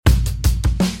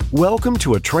Welcome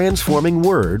to A Transforming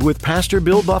Word with Pastor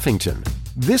Bill Buffington.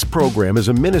 This program is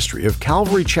a ministry of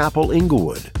Calvary Chapel,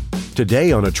 Inglewood.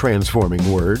 Today on A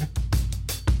Transforming Word.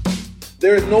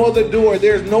 There is no other door.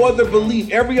 There is no other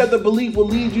belief. Every other belief will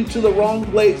lead you to the wrong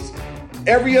place.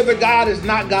 Every other God is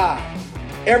not God.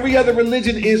 Every other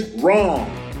religion is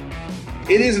wrong.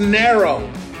 It is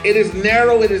narrow. It is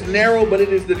narrow, but it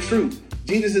is the truth.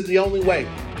 Jesus is the only way.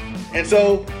 And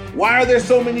so, why are there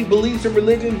so many beliefs in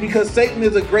religion? Because Satan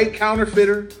is a great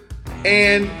counterfeiter,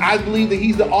 and I believe that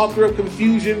he's the author of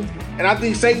confusion. And I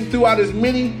think Satan threw out as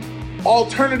many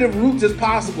alternative routes as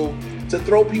possible to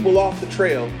throw people off the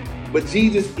trail. But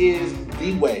Jesus is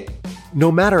the way.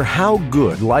 No matter how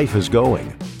good life is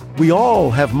going, we all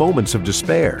have moments of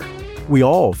despair. We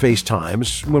all face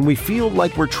times when we feel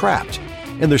like we're trapped,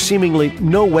 and there's seemingly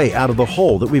no way out of the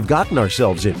hole that we've gotten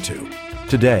ourselves into.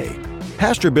 Today,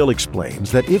 Pastor Bill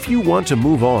explains that if you want to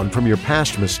move on from your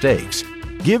past mistakes,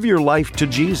 give your life to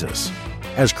Jesus.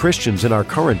 As Christians in our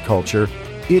current culture,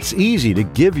 it's easy to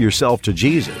give yourself to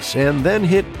Jesus and then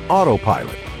hit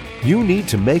autopilot. You need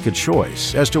to make a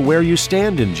choice as to where you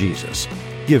stand in Jesus.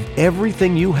 Give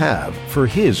everything you have for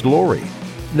His glory.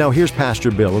 Now here's Pastor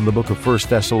Bill in the book of 1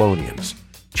 Thessalonians,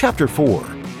 chapter 4,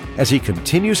 as he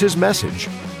continues his message,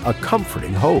 A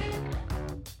Comforting Hope.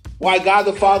 Why God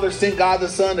the Father sent God the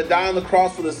Son to die on the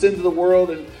cross for the sins of the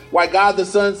world, and why God the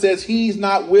Son says He's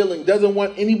not willing, doesn't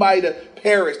want anybody to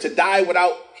perish, to die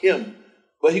without Him.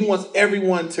 But He wants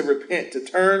everyone to repent, to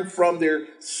turn from their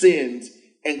sins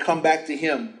and come back to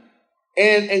Him.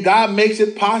 And God makes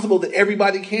it possible that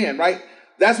everybody can, right?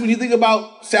 That's when you think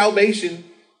about salvation,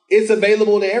 it's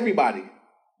available to everybody.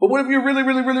 But what if you're really,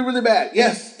 really, really, really bad?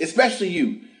 Yes, especially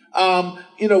you.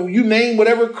 You name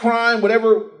whatever crime,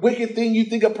 whatever wicked thing you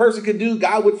think a person could do,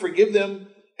 God would forgive them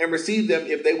and receive them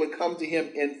if they would come to Him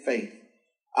in faith.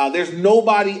 There's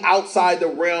nobody outside the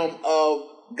realm of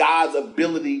God's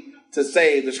ability to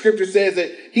save. The scripture says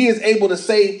that He is able to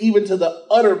save even to the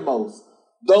uttermost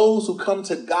those who come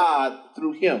to God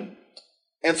through Him.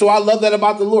 And so I love that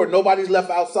about the Lord. Nobody's left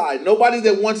outside. Nobody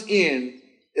that wants in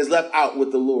is left out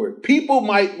with the Lord. People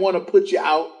might want to put you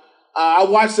out. I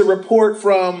watched a report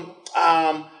from,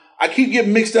 I keep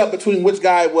getting mixed up between which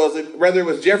guy it was, whether it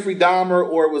was Jeffrey Dahmer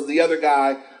or it was the other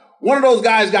guy. One of those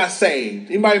guys got saved.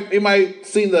 Anybody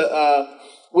seen it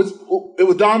was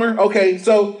Dahmer? Okay,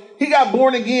 so he got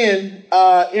born again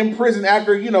in prison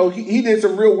after, he did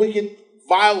some real wicked,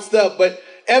 vile stuff, but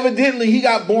evidently he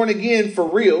got born again for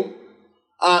real,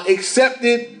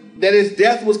 accepted that his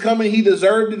death was coming. He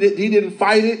deserved it. He didn't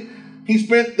fight it. He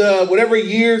spent whatever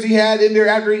years he had in there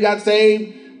after he got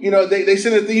saved. They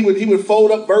said that he would fold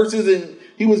up verses and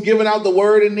he was giving out the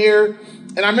word in there.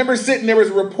 And I remember there was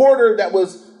a reporter that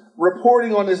was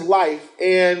reporting on his life,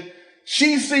 and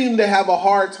she seemed to have a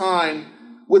hard time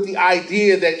with the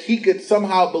idea that he could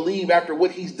somehow believe after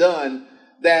what he's done,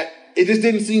 that it just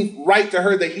didn't seem right to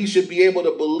her that he should be able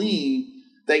to believe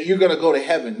that you're going to go to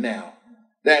heaven now.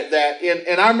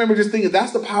 And I remember just thinking,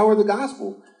 that's the power of the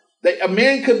gospel. That a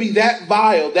man could be that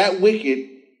vile, that wicked,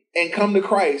 and come to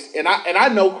Christ. And I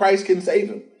know Christ can save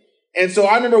him. And so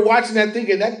I remember watching that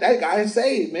thinking, that guy is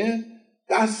saved, man.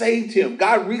 God saved him.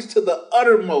 God reached to the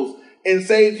uttermost and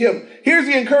saved him. Here's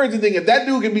the encouraging thing. If that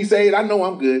dude can be saved, I know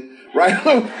I'm good, right?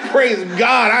 Praise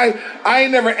God. I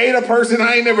ain't never ate a person.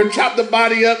 I ain't never chopped the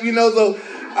body up, so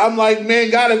I'm like, man,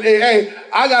 God, hey,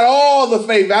 I got all the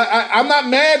faith. I'm not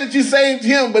mad that you saved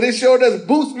him, but it sure does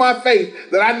boost my faith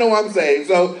that I know I'm saved.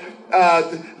 So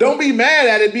don't be mad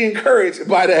at it. Be encouraged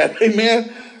by that.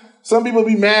 Amen. Some people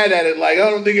be mad at it. Like, I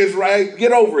don't think it's right.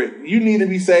 Get over it. You need to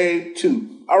be saved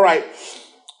too. All right.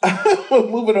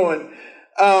 Moving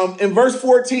on. In verse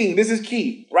 14, this is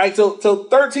key, right? So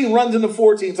 13 runs into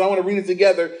 14. So I want to read it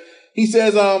together. He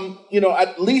says,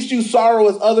 at least you sorrow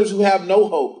as others who have no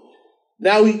hope.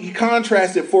 Now he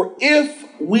contrasted, for if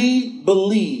we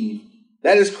believe,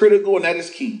 that is critical and that is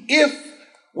key. If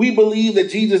we believe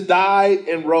that Jesus died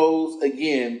and rose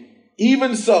again,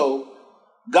 even so,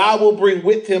 God will bring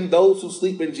with him those who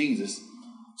sleep in Jesus.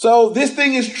 So this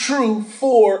thing is true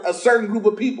for a certain group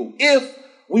of people. If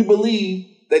we believe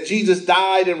that Jesus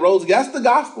died and rose again, that's the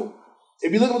gospel.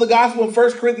 If you look at the gospel in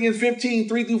 1 Corinthians 15,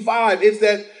 3-5, it's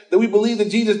that we believe that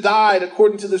Jesus died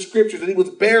according to the scriptures, that he was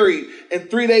buried,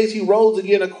 and 3 days he rose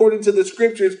again according to the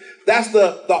scriptures. That's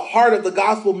the heart of the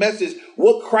gospel message,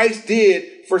 what Christ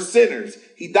did for sinners.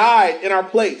 He died in our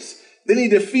place. Then he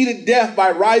defeated death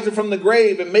by rising from the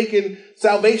grave and making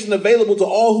salvation available to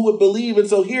all who would believe. And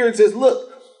so here it says,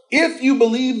 look, if you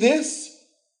believe this,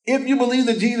 if you believe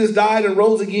that Jesus died and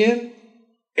rose again,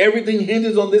 everything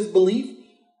hinges on this belief.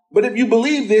 But if you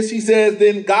believe this, he says,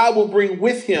 then God will bring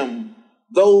with him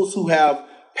those who have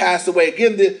passed away.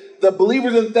 Again, the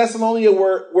believers in Thessalonica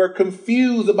were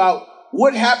confused about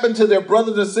what happened to their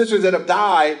brothers and sisters that have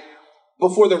died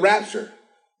before the rapture.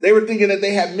 They were thinking that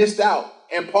they had missed out.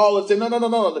 And Paul is saying,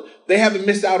 no. They haven't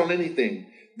missed out on anything.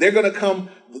 They're going to come.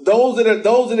 Those that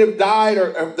have died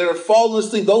or that are fallen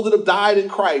asleep, those that have died in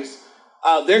Christ,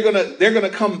 they're gonna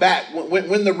come back.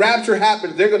 When the rapture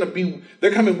happens,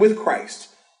 they're coming with Christ.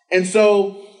 And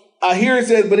so here it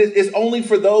says, but it's only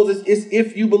for those. It's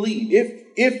if you believe.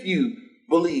 If you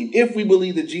believe. If we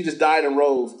believe that Jesus died and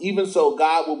rose, even so,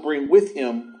 God will bring with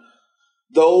him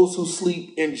those who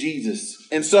sleep in Jesus.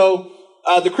 And so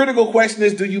the critical question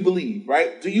is, do you believe,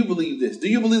 right? Do you believe this? Do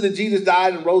you believe that Jesus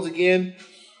died and rose again?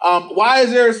 Why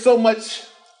is there so much,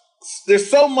 there's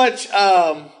so much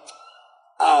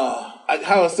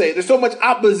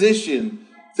opposition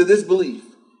to this belief.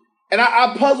 And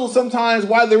I puzzle sometimes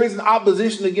why there isn't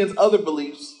opposition against other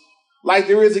beliefs like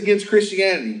there is against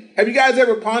Christianity. Have you guys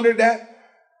ever pondered that?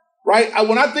 Right?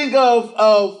 When I think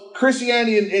of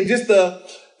Christianity and just the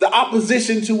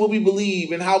opposition to what we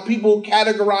believe and how people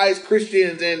categorize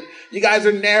Christians and you guys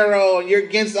are narrow and you're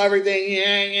against everything.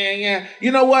 Yeah.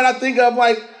 You know what I think of?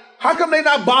 Like, how come they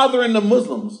not bothering the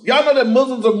Muslims? Y'all know that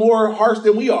Muslims are more harsh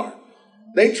than we are.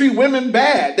 They treat women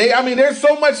bad. There's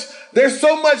so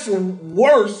much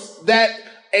worse that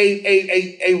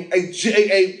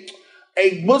a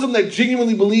Muslim that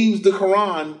genuinely believes the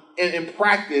Quran in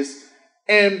practice,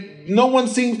 and no one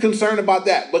seems concerned about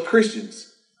that. But Christians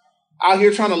out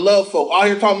here trying to love folk, out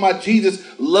here talking about Jesus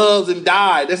loves and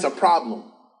died. That's a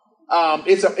problem.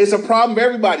 It's a problem for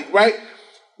everybody, right?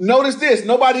 Notice this: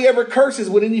 nobody ever curses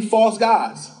with any false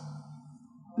gods.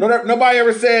 Nobody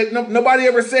ever says,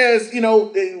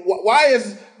 why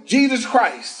is Jesus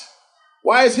Christ?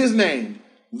 Why is his name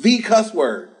the cuss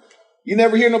word? You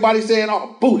never hear nobody saying,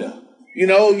 oh, Buddha. You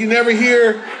never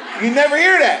hear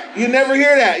that. You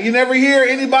never hear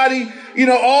anybody,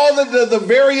 all the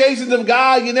variations of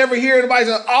God. You never hear anybody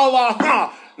say,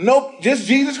 Allah. Nope, just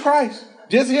Jesus Christ.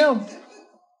 Just him.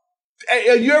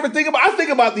 You ever I think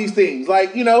about these things.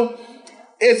 Like,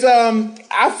 it's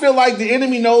I feel like the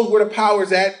enemy knows where the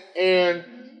power's at and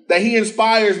that he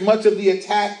inspires much of the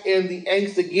attack and the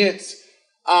angst against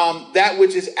that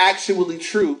which is actually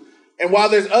true. And while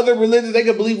there's other religions, they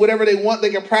can believe whatever they want, they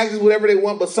can practice whatever they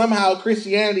want, but somehow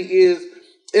Christianity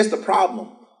it's the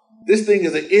problem. This thing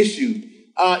is an issue.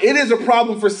 It is a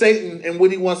problem for Satan and what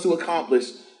he wants to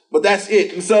accomplish, but that's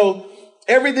it. And so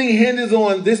everything hinges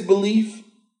on this belief,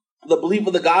 the belief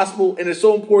of the gospel, and it's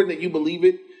so important that you believe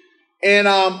it. And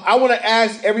I want to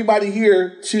ask everybody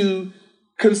here to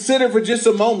consider for just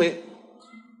a moment,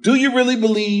 do you really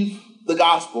believe the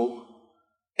gospel?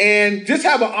 And just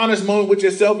have an honest moment with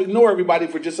yourself. Ignore everybody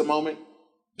for just a moment.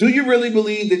 Do you really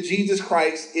believe that Jesus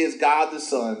Christ is God the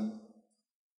Son?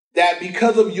 That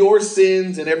because of your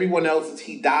sins and everyone else's,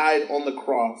 he died on the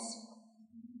cross?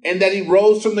 And that he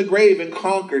rose from the grave and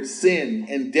conquered sin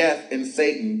and death and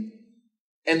Satan?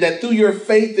 And that through your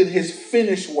faith in his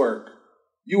finished work,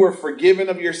 you are forgiven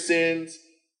of your sins,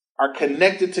 are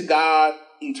connected to God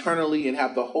eternally, and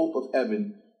have the hope of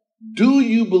heaven? Do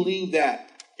you believe that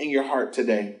in your heart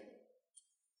today?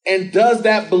 And does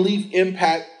that belief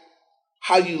impact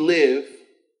how you live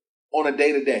on a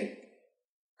day-to-day?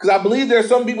 Because I believe there are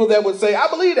some people that would say, I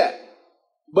believe that,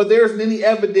 but there isn't any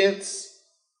evidence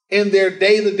in their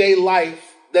day-to-day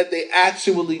life that they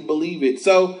actually believe it.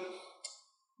 So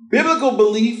biblical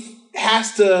belief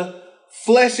has to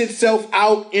flesh itself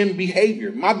out in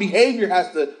behavior. My behavior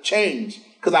has to change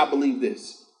because I believe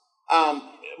this.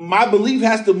 My belief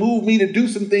has to move me to do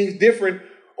some things different,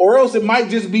 or else it might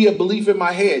just be a belief in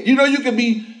my head. You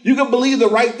can believe the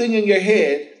right thing in your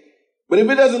head, but if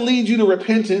it doesn't lead you to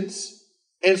repentance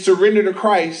and surrender to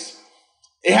Christ,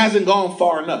 it hasn't gone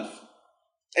far enough.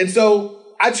 And so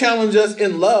I challenge us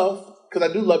in love, because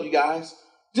I do love you guys.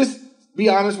 Just be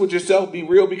honest with yourself, be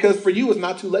real, because for you, it's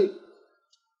not too late.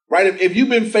 Right? If you've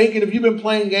been faking, if you've been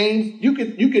playing games, you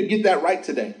could get that right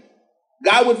today.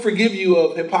 God would forgive you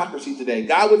of hypocrisy today.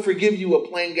 God would forgive you of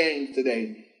playing games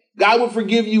today. God would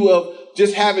forgive you of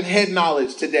just having head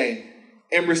knowledge today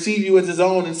and receive you as his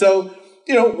own. And so,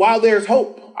 while there's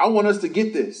hope, I want us to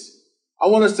get this. I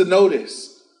want us to know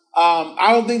this.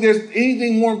 I don't think there's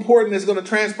anything more important that's going to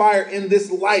transpire in this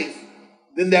life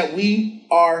than that we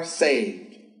are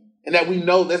saved. And that we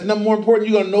know there's nothing more important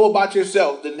you're going to know about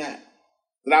yourself than that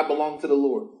I belong to the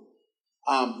Lord.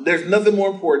 There's nothing more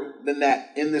important than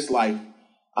that in this life,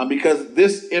 because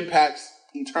this impacts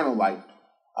eternal life,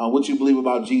 what you believe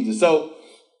about Jesus. So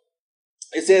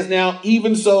it says now,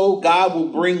 even so, God will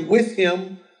bring with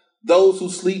him those who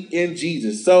sleep in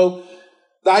Jesus. So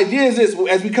The idea is this: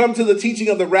 as we come to the teaching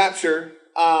of the rapture,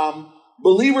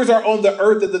 believers are on the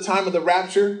earth at the time of the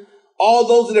rapture. All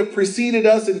those that have preceded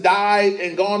us and died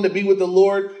and gone to be with the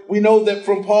Lord, we know that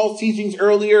from Paul's teachings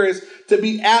earlier is to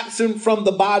be absent from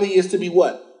the body is to be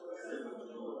what?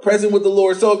 Present with the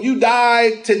Lord. So if you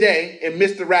died today and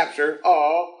missed the rapture,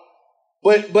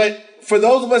 but for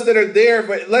those of us that are there,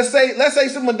 but let's say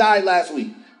someone died last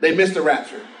week, they missed the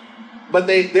rapture, but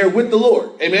they're with the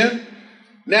Lord. Amen.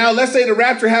 Now let's say the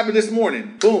rapture happened this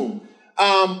morning. Boom.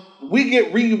 We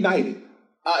get reunited.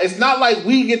 It's not like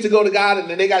we get to go to God and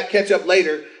then they got to catch up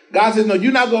later. God says, no,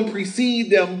 you're not going to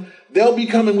precede them. They'll be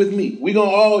coming with me. We're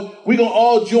gonna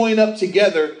all join up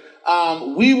together.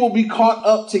 We will be caught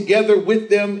up together with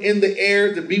them in the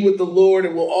air to be with the Lord,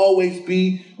 and we'll always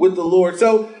be with the Lord.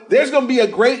 So there's going to be a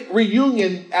great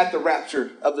reunion at the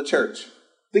rapture of the church.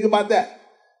 Think about that.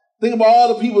 Think about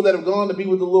all the people that have gone to be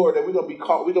with the Lord, that we're going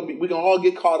to all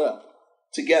get caught up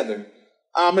together.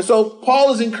 And so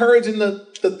Paul is encouraging the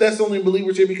Thessalonian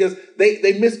believers here because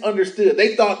they misunderstood.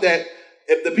 They thought that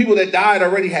if the people that died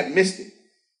already had missed it.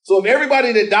 So if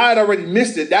everybody that died already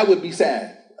missed it, that would be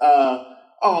sad.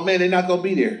 Oh man, they're not going to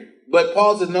be there. But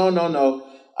Paul says, no.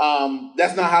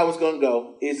 That's not how it's going to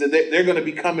go. Is that they're going to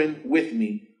be coming with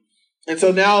me. And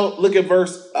so now look at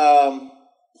verse, I'm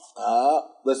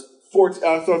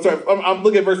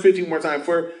looking at verse 15 more time.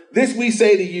 For this we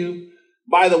say to you,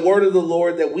 by the word of the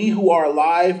Lord, that we who are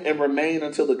alive and remain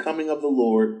until the coming of the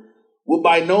Lord will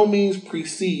by no means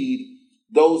precede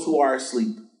those who are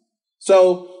asleep.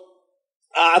 So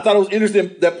I thought it was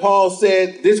interesting that Paul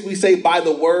said, this we say by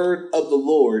the word of the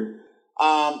Lord.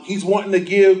 He's wanting to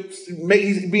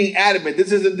he's being adamant.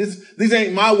 These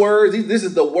ain't my words. This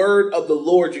is the word of the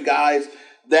Lord, you guys,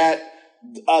 that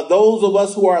those of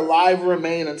us who are alive and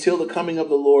remain until the coming of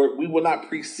the Lord, we will not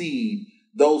precede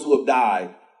those who have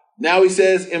died. Now he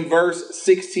says in verse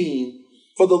 16,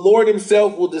 for the Lord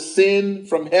himself will descend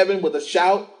from heaven with a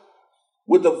shout,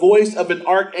 with the voice of an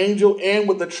archangel, and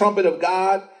with the trumpet of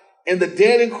God, and the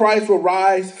dead in Christ will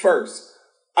rise first.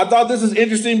 I thought this was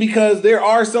interesting because there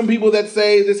are some people that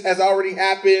say this has already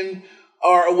happened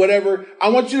or whatever. I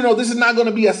want you to know this is not going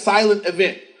to be a silent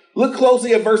event. Look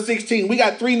closely at verse 16. We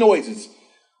got three noises.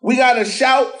 We got a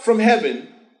shout from heaven.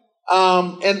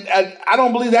 And I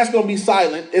don't believe that's going to be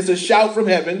silent. It's a shout from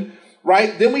heaven,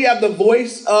 right? Then we have the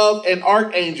voice of an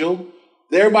archangel.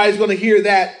 Everybody's going to hear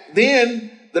that.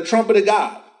 Then the trumpet of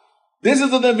God. This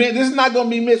is an event. This is not going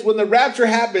to be missed. When the rapture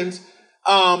happens,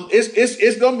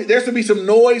 it's going to be, there's going to be some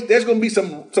noise. There's going to be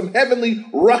some heavenly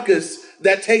ruckus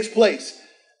that takes place.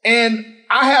 And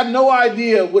I have no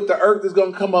idea what the earth is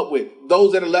going to come up with.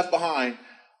 Those that are left behind.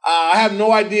 I have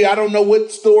no idea. I don't know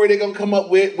what story they're going to come up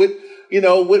with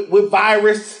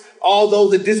virus. All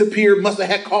those that disappeared must have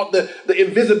had caught the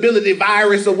invisibility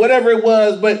virus or whatever it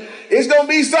was, but it's going to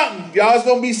be something, y'all. It's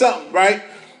going to be something, right?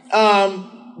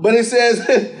 But it says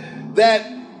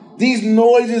that these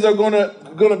noises are going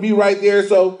to be right there.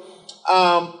 So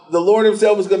the Lord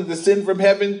himself is going to descend from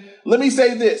heaven. Let me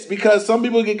say this, because some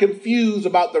people get confused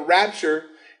about the rapture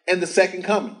and the second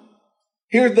coming.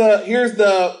 Here's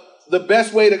the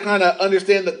best way to kind of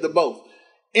understand the both.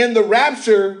 In the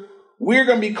rapture, we're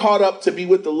going to be caught up to be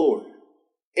with the Lord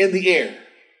in the air.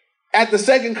 At the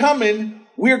second coming,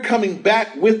 we're coming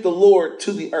back with the Lord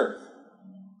to the earth.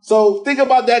 So think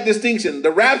about that distinction.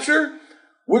 The rapture,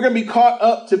 we're going to be caught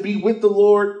up to be with the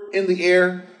Lord in the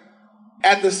air.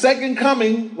 At the second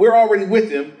coming, we're already with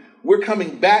him. We're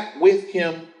coming back with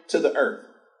him to the earth.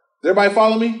 Does everybody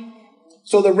follow me?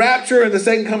 So the rapture and the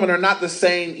second coming are not the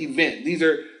same event. These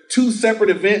are two separate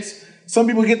events. Some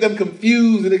people get them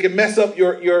confused and it can mess up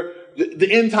the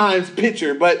end times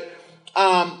picture, but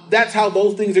that's how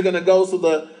those things are going to go. So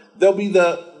there'll be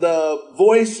the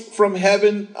voice from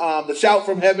heaven, the shout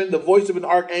from heaven, the voice of an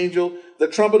archangel, the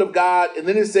trumpet of God, and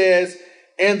then it says,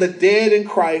 and the dead in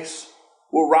Christ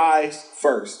will rise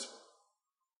first.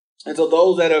 And so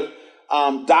those that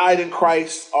have died in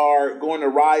Christ are going to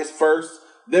rise first.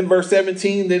 Then verse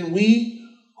 17, then we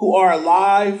who are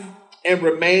alive and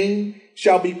remain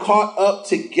shall be caught up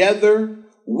together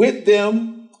with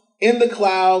them in the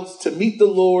clouds to meet the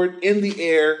Lord in the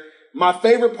air. My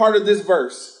favorite part of this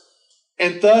verse,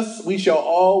 and thus we shall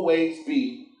always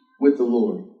be with the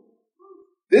Lord.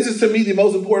 This is to me the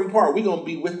most important part. We're going to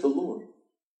be with the Lord.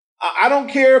 I don't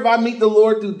care if I meet the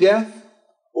Lord through death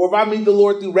or if I meet the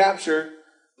Lord through rapture.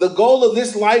 The goal of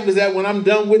this life is that when I'm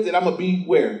done with it, I'm going to be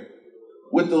where?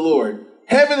 With the Lord.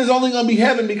 Heaven is only going to be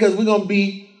heaven because we're going to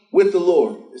be with the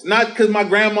Lord. It's not because my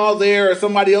grandma's there or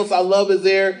somebody else I love is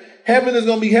there. Heaven is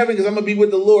going to be heaven because I'm going to be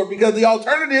with the Lord. Because the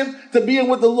alternative to being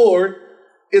with the Lord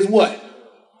is what?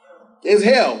 is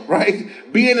hell, right?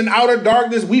 Being in outer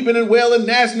darkness, weeping and wailing,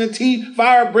 gnashing of teeth,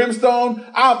 fire, brimstone,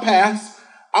 I'll pass.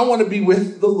 I want to be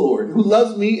with the Lord who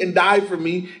loves me and died for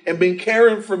me and been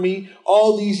caring for me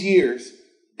all these years.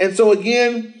 And so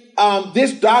again,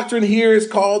 this doctrine here is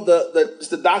called it's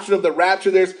the doctrine of the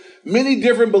rapture. There's many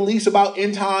different beliefs about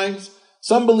end times.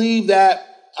 Some believe that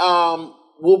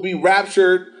we'll be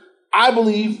raptured. I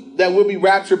believe that we'll be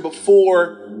raptured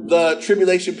before the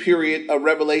tribulation period of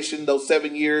Revelation, those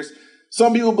 7 years.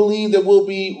 Some people believe that we'll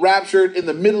be raptured in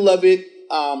the middle of it,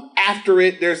 after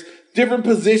it. There's different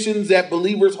positions that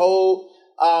believers hold.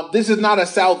 This is not a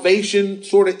salvation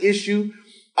sort of issue,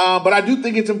 but I do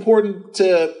think it's important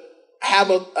to have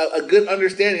a good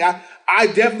understanding. I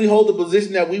definitely hold the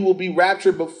position that we will be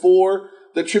raptured before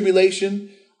the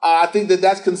tribulation. I think that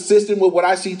that's consistent with what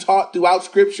I see taught throughout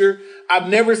Scripture. I've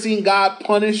never seen God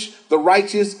punish the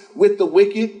righteous with the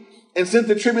wicked. And since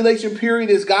the tribulation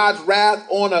period is God's wrath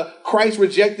on a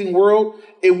Christ-rejecting world,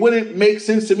 it wouldn't make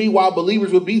sense to me why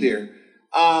believers would be there.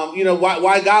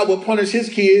 Why God would punish his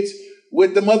kids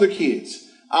with the other kids.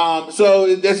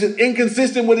 So that's just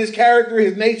inconsistent with his character,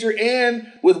 his nature,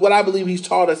 and with what I believe he's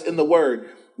taught us in the word.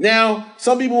 Now,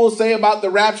 some people will say about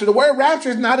the rapture, the word rapture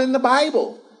is not in the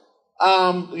Bible.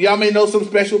 Y'all may know some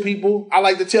special people. I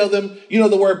like to tell them,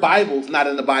 the word Bible's not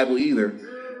in the Bible either.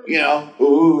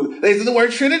 They say the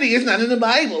word Trinity is not in the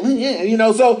Bible.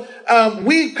 So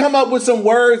we come up with some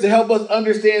words to help us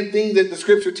understand things that the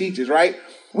Scripture teaches, right?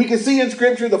 We can see in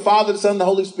Scripture the Father, the Son, the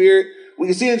Holy Spirit. We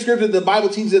can see in Scripture the Bible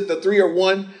teaches that the three are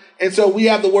one. And so we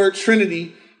have the word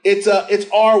Trinity. It's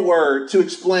our word to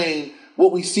explain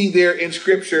what we see there in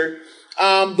Scripture.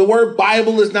 The word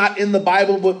Bible is not in the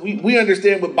Bible, but we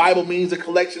understand what Bible means, a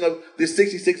collection of the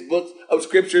 66 books of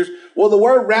Scriptures. Well, the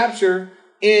word rapture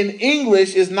in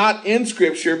English is not in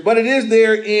Scripture, but it is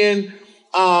there in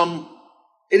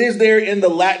the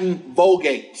Latin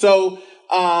Vulgate. So,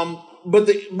 but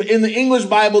in the English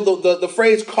Bible, the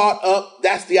phrase "caught up,"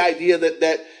 that's the idea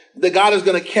that God is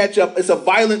going to catch up. It's a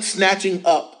violent snatching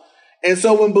up, and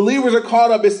so when believers are caught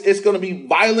up, it's going to be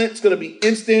violent. It's going to be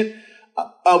instant.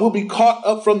 We'll be caught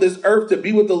up from this earth to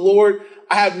be with the Lord.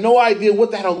 I have no idea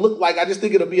what that'll look like. I just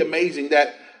think it'll be amazing.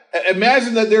 That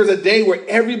imagine that there's a day where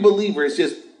every believer is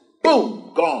just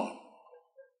boom, gone.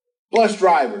 Bus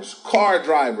drivers, car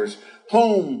drivers,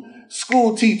 home,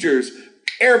 school teachers,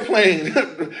 airplane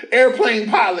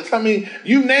pilots. I mean,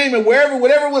 you name it,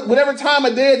 whatever time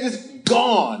of day, just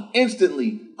gone,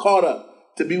 instantly caught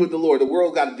up to be with the Lord. The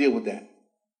world's got to deal with that.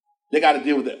 They got to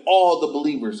deal with it. All the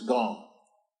believers gone.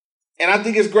 And I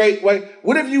think it's great.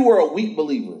 What if you were a weak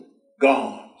believer?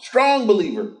 Gone. Strong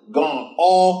believer? Gone.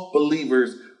 All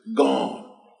believers gone.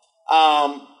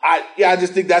 I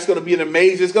just think that's going to be an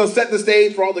amazing. It's going to set the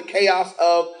stage for all the chaos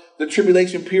of the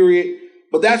tribulation period.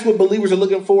 But that's what believers are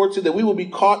looking forward to, that we will be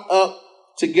caught up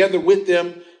together with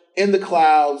them in the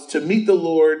clouds to meet the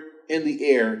Lord in the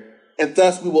air. And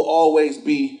thus we will always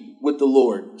be with the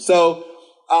Lord. So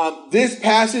this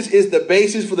passage is the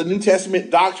basis for the New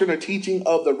Testament doctrine or teaching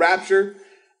of the rapture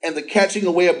and the catching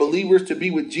away of believers to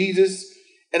be with Jesus.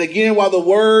 And again, while the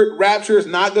word rapture is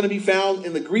not going to be found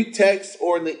in the Greek text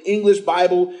or in the English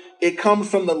Bible, it comes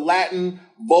from the Latin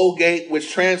Vulgate,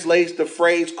 which translates the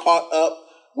phrase caught up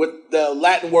with the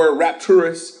Latin word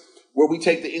rapturus, where we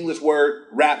take the English word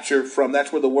rapture from.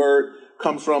 That's where the word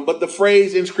comes from. But the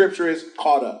phrase in Scripture is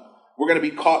caught up. We're going to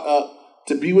be caught up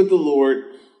to be with the Lord.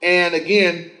 And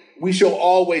again, we shall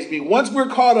always be. Once we're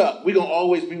caught up, we're going to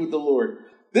always be with the Lord.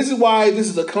 This is why this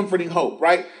is a comforting hope,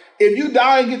 right? If you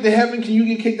die and get to heaven, can you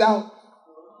get kicked out?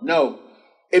 No.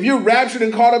 If you're raptured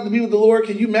and caught up to be with the Lord,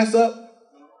 can you mess up?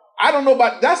 I don't know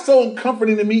about, that's so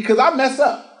comforting to me because I mess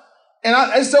up. And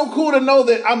it's so cool to know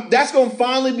that that's going to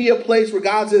finally be a place where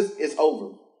God says it's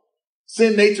over.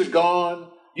 Sin nature's gone.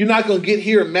 You're not going to get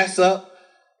here and mess up.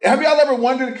 Have y'all ever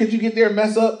wondered, could you get there and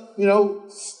mess up?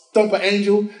 Stump an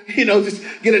angel, just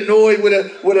get annoyed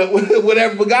with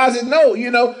whatever. But God said, no,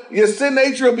 your sin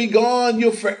nature will be gone.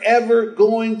 You're forever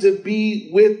going to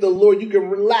be with the Lord. You can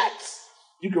relax.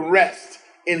 You can rest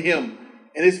in him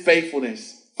and his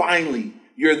faithfulness. Finally,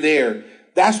 you're there.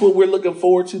 That's what we're looking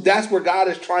forward to. That's where God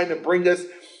is trying to bring us.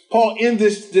 Paul in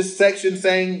this section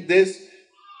saying this,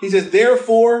 he says,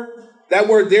 therefore, that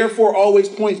word therefore always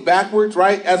points backwards,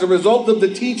 right? As a result of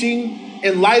the teaching,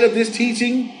 in light of this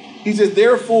teaching, he says,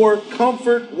 therefore,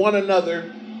 comfort one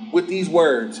another with these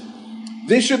words.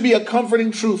 This should be a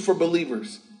comforting truth for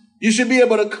believers. You should be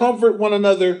able to comfort one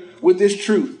another with this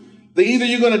truth. That either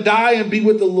you're going to die and be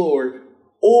with the Lord,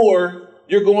 or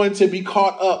you're going to be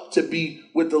caught up to be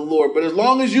with the Lord. But as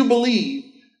long as you believe,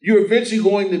 you're eventually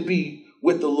going to be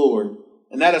with the Lord.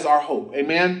 And that is our hope.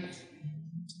 Amen.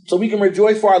 So we can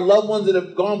rejoice for our loved ones that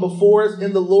have gone before us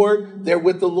in the Lord. They're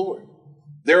with the Lord.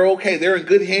 They're okay. They're in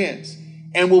good hands.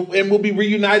 And we'll be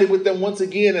reunited with them once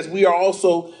again as we are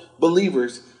also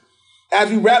believers. As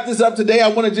we wrap this up today, I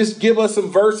want to just give us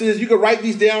some verses. You can write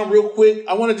these down real quick.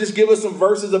 I want to just give us some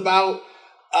verses about,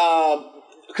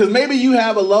 because maybe you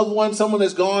have a loved one, someone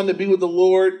that's gone to be with the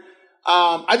Lord.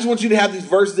 I just want you to have these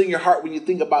verses in your heart when you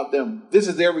think about them. This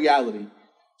is their reality.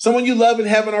 Someone you love in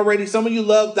heaven already, someone you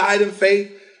love died in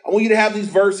faith. I want you to have these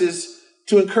verses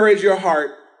to encourage your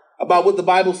heart about what the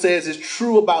Bible says is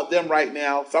true about them right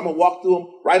now. So I'm going to walk through them,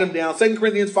 write them down. 2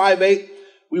 Corinthians 5:8.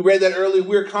 We read that earlier.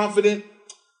 We're confident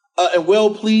and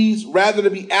well pleased rather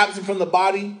to be absent from the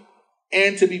body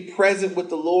and to be present with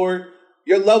the Lord.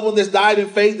 Your loved one that's died in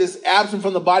faith is absent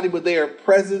from the body, but they are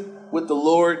present with the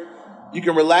Lord. You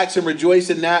can relax and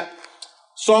rejoice in that.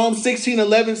 Psalm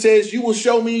 16:11 says, you will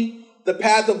show me the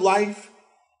path of life.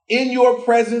 In your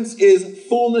presence is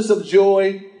fullness of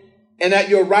joy, and at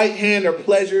your right hand are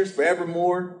pleasures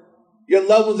forevermore. Your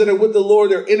loved ones that are with the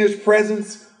Lord are in his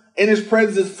presence. In his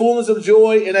presence is fullness of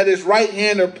joy, and at his right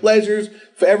hand are pleasures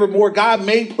forevermore. God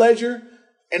made pleasure,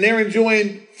 and they're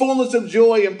enjoying fullness of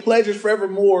joy and pleasures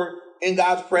forevermore in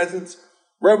God's presence.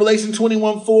 Revelation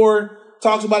 21:4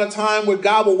 talks about a time where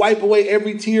God will wipe away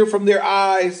every tear from their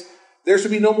eyes. There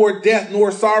shall be no more death, nor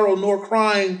sorrow, nor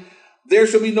crying. There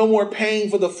shall be no more pain,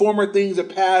 for the former things are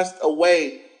passed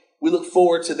away. We look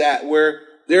forward to that, where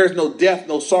there is no death,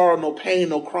 no sorrow, no pain,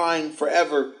 no crying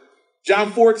forever.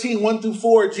 John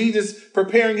 14:1-4, Jesus,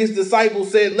 preparing his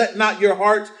disciples, said, let not your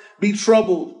hearts be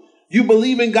troubled. You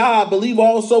believe in God, believe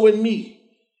also in me.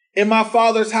 In my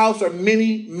Father's house are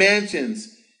many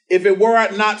mansions. If it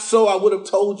were not so, I would have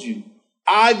told you.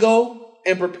 I go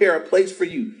and prepare a place for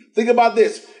you. Think about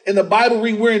this. In the Bible,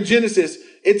 we're in Genesis.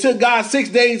 It took God 6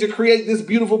 days to create this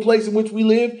beautiful place in which we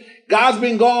live. God's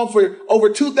been gone for over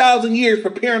 2,000 years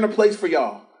preparing a place for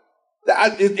y'all.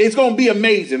 It's going to be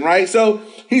amazing, right? So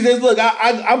he says, look,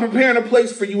 I'm preparing a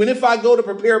place for you. And if I go to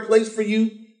prepare a place for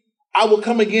you, I will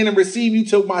come again and receive you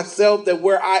to myself, that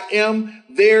where I am,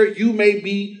 there you may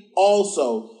be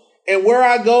also. And where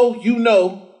I go, you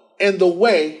know, and the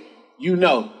way you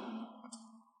know.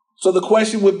 So the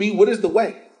question would be, what is the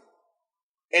way?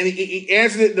 And he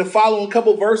answered it in the following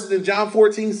couple verses in John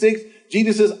 14:6.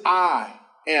 Jesus says, I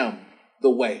am the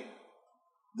way,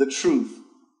 the truth,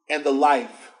 and the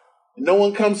life. No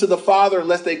one comes to the Father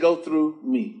unless they go through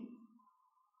me.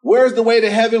 Where is the way to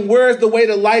heaven? Where is the way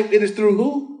to life? It is through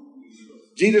who?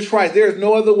 Jesus Christ. There is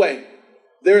no other way.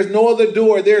 There is no other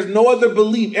door. There is no other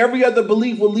belief. Every other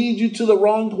belief will lead you to the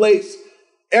wrong place.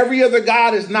 Every other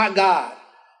God is not God.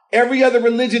 Every other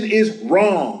religion is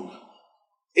wrong.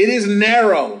 It is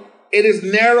narrow. It is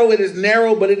narrow. It is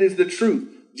narrow, but it is the truth.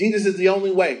 Jesus is the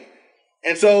only way.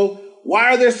 And so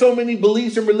why are there so many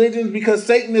beliefs and religions? Because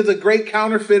Satan is a great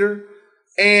counterfeiter.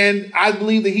 And I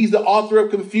believe that he's the author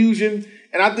of confusion.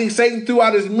 And I think Satan threw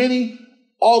out as many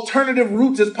alternative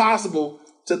routes as possible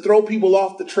to throw people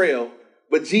off the trail.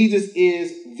 But Jesus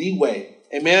is the way.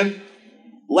 Amen.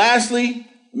 Lastly,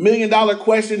 $1 million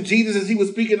question. Jesus, as he was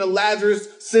speaking to Lazarus'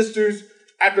 sisters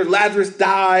after Lazarus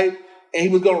died and he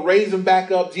was going to raise him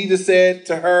back up, Jesus said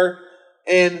to her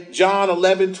in John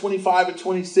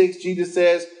 11:25-26, Jesus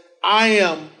says, I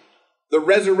am the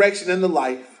resurrection and the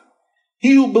life.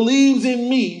 He who believes in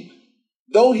me,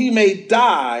 though he may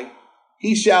die,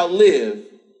 he shall live.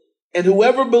 And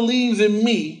whoever believes in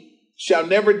me shall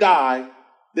never die.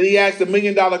 Then he asked $1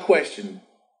 million question.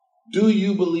 Do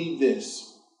you believe this?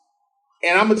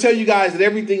 And I'm going to tell you guys that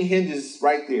everything hinges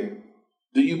right there.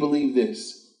 Do you believe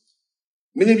this?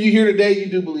 Many of you here today, you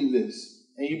do believe this.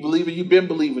 And you believe it. You've been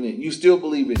believing it. You still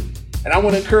believe it. And I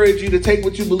want to encourage you to take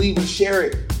what you believe and share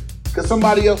it. Because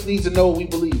somebody else needs to know what we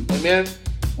believe. Amen?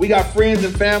 We got friends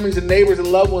and families and neighbors and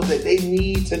loved ones that they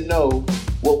need to know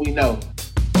what we know.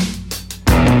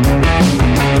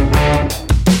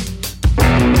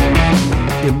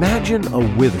 Imagine a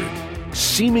withered,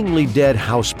 seemingly dead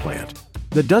houseplant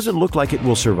that doesn't look like it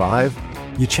will survive.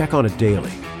 You check on it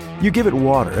daily. You give it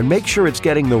water and make sure it's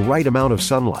getting the right amount of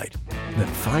sunlight. Then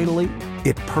finally,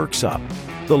 it perks up.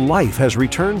 The life has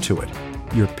returned to it.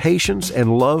 Your patience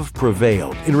and love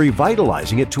prevailed in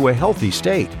revitalizing it to a healthy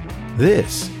state.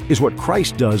 This is what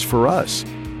Christ does for us,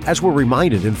 as we're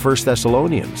reminded in 1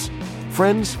 Thessalonians.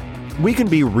 Friends, we can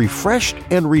be refreshed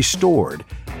and restored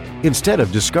instead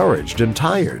of discouraged and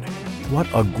tired. What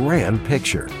a grand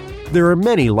picture. There are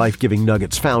many life-giving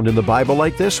nuggets found in the Bible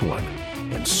like this one,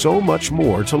 and so much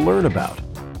more to learn about.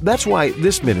 That's why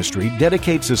this ministry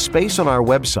dedicates a space on our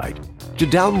website to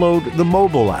download the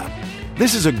mobile app.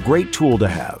 This is a great tool to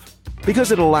have.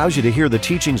 because it allows you to hear the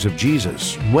teachings of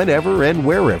Jesus whenever and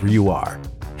wherever you are.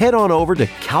 Head on over to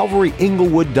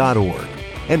calvaryinglewood.org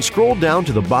and scroll down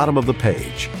to the bottom of the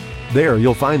page. There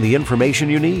you'll find the information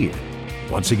you need.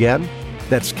 Once again,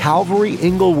 that's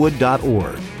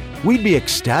calvaryinglewood.org. We'd be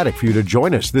ecstatic for you to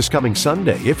join us this coming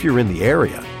Sunday if you're in the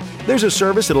area. There's a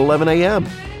service at 11 a.m.,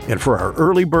 and for our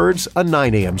early birds, a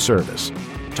 9 a.m. service.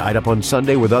 Tied up on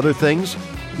Sunday with other things?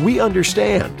 We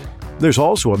understand. There's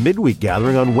also a midweek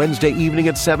gathering on Wednesday evening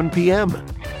at 7 p.m.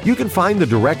 You can find the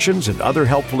directions and other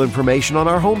helpful information on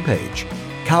our homepage,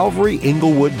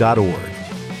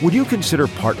 calvaryinglewood.org. Would you consider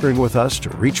partnering with us to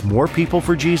reach more people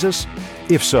for Jesus?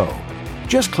 If so,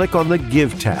 just click on the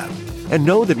Give tab and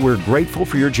know that we're grateful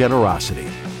for your generosity.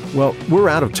 Well, we're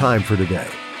out of time for today.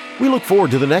 We look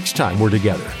forward to the next time we're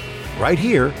together, right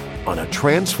here on A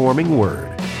Transforming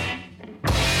Word.